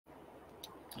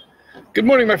Good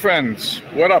morning, my friends.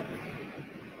 What up?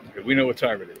 We know what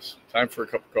time it is. Time for a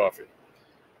cup of coffee.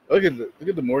 Look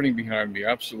at the morning behind me.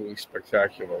 Absolutely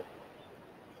spectacular.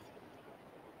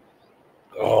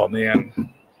 Oh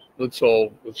man, let's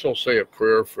all say a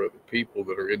prayer for the people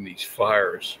that are in these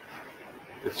fires.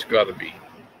 It's got to be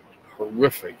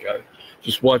horrific.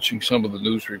 Just watching some of the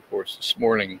news reports this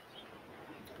morning,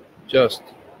 just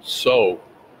so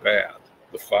bad.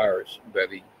 The fires,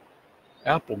 Betty.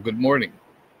 Apple, good morning.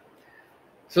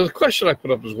 So the question I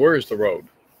put up is, where is the road?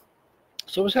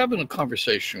 So I was having a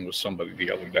conversation with somebody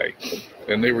the other day,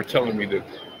 and they were telling me that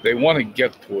they want to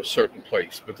get to a certain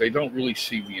place, but they don't really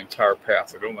see the entire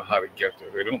path. They don't know how to get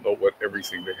there. They don't know what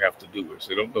everything they have to do is.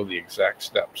 They don't know the exact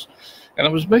steps. And I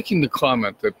was making the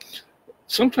comment that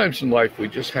sometimes in life we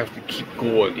just have to keep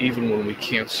going even when we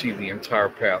can't see the entire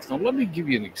path. Now let me give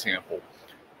you an example.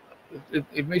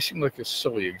 It may seem like a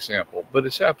silly example, but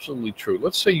it's absolutely true.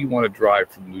 Let's say you want to drive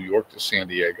from New York to San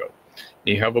Diego.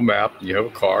 You have a map, you have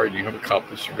a car, you have a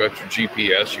compass, you got your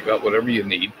GPS, you got whatever you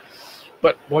need.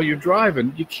 But while you're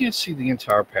driving, you can't see the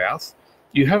entire path.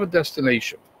 You have a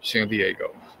destination, San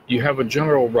Diego. You have a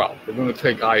general route. We're going to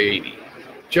take I-80.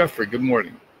 Jeffrey, good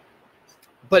morning.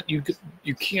 But you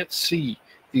can't see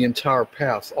the entire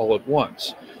path all at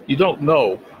once. You don't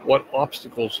know what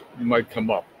obstacles might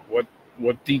come up,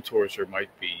 what detours there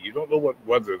might be. You don't know what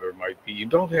weather there might be. You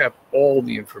don't have all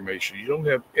the information. You don't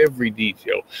have every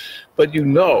detail. But you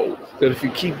know that if you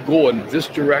keep going this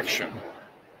direction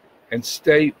and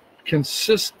stay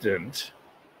consistent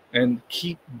and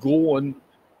keep going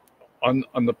on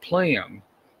the plan,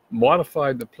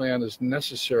 modify the plan as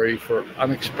necessary for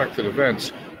unexpected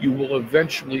events, you will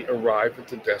eventually arrive at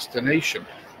the destination.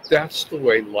 That's the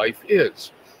way life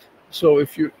is. So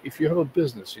if you have a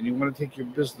business and you want to take your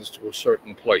business to a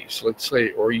certain place, let's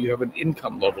say, or you have an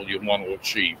income level you want to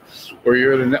achieve, or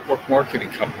you're at a network marketing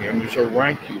company and there's a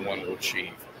rank you want to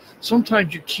achieve,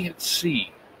 sometimes you can't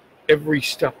see every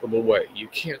step of the way. You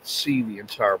can't see the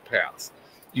entire path.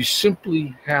 You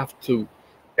simply have to,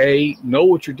 A, know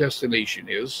what your destination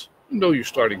is, know your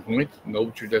starting point, know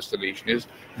what your destination is,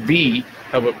 B,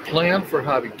 have a plan for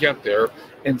how to get there,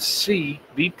 and C,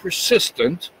 be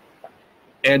persistent,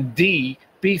 and D,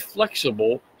 be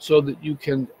flexible so that you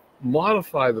can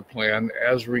modify the plan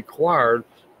as required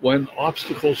when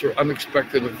obstacles or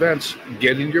unexpected events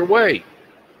get in your way.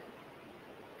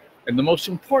 And the most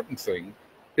important thing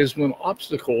is when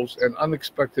obstacles and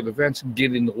unexpected events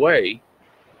get in the way,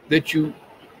 that you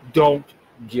don't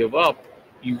give up.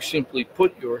 You simply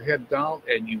put your head down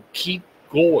and you keep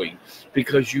going,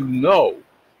 because you know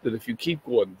that if you keep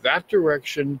going that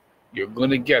direction, you're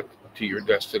going to get to your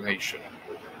destination.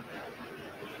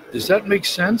 Does that make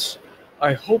sense?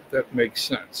 I hope that makes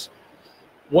sense.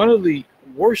 One of the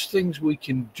worst things we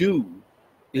can do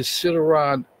is sit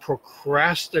around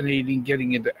procrastinating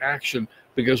getting into action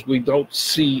because we don't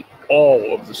see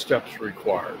all of the steps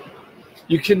required.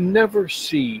 You can never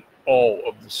see all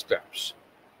of the steps.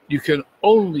 You can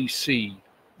only see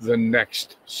the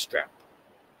next step.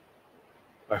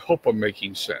 I hope I'm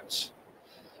making sense.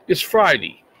 It's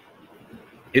Friday.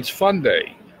 It's fun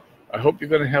day. I hope you're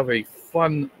going to have a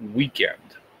fun weekend.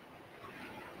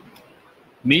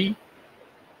 Me,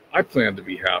 I plan to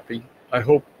be happy. I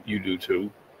hope you do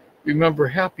too. Remember,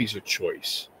 happy's a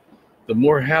choice. The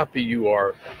more happy you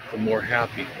are, the more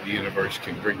happy the universe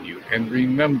can bring you. And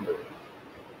remember,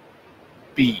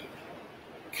 be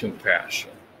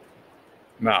compassionate.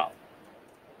 Now,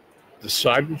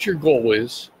 decide what your goal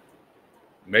is,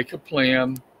 make a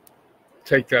plan,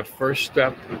 take that first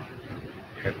step,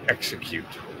 and execute.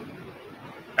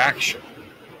 Action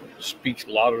speaks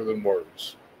louder than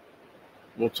words.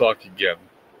 We'll talk again.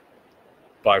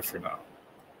 Bye for now.